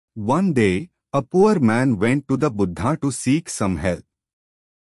One day, a poor man went to the Buddha to seek some help.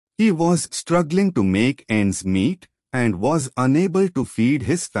 He was struggling to make ends meet and was unable to feed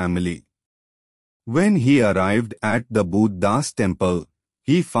his family. When he arrived at the Buddha's temple,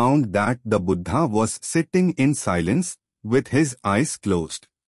 he found that the Buddha was sitting in silence with his eyes closed.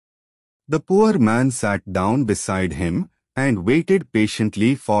 The poor man sat down beside him and waited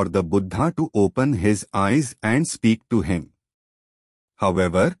patiently for the Buddha to open his eyes and speak to him.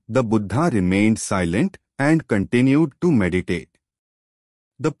 However, the Buddha remained silent and continued to meditate.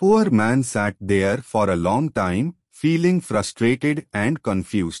 The poor man sat there for a long time, feeling frustrated and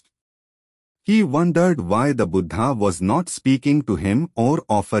confused. He wondered why the Buddha was not speaking to him or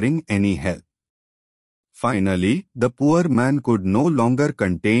offering any help. Finally, the poor man could no longer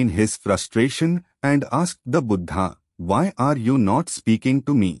contain his frustration and asked the Buddha, "Why are you not speaking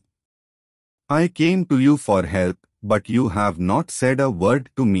to me? I came to you for help, but you have not said a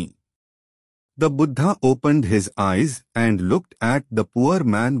word to me." The Buddha opened his eyes and looked at the poor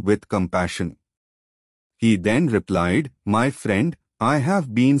man with compassion. He then replied, "My friend, I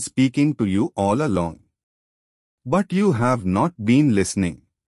have been speaking to you all along. But you have not been listening.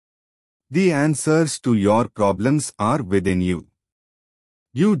 The answers to your problems are within you.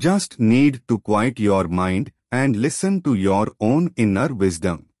 You just need to quiet your mind and listen to your own inner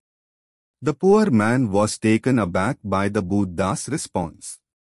wisdom." The poor man was taken aback by the Buddha's response.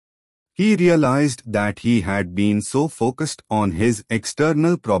 He realized that he had been so focused on his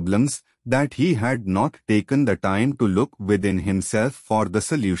external problems that he had not taken the time to look within himself for the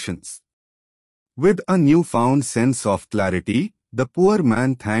solutions. With a newfound sense of clarity, the poor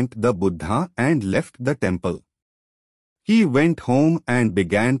man thanked the Buddha and left the temple. He went home and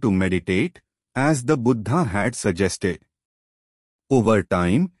began to meditate, as the Buddha had suggested. Over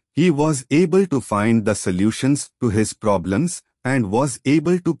time, he was able to find the solutions to his problems and was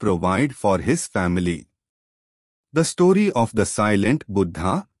able to provide for his family. The story of the silent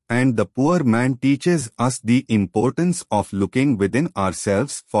Buddha and the poor man teaches us the importance of looking within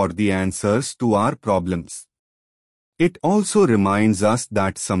ourselves for the answers to our problems. It also reminds us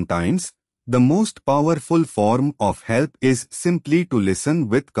that sometimes the most powerful form of help is simply to listen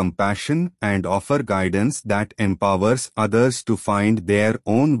with compassion and offer guidance that empowers others to find their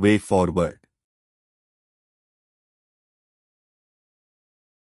own way forward.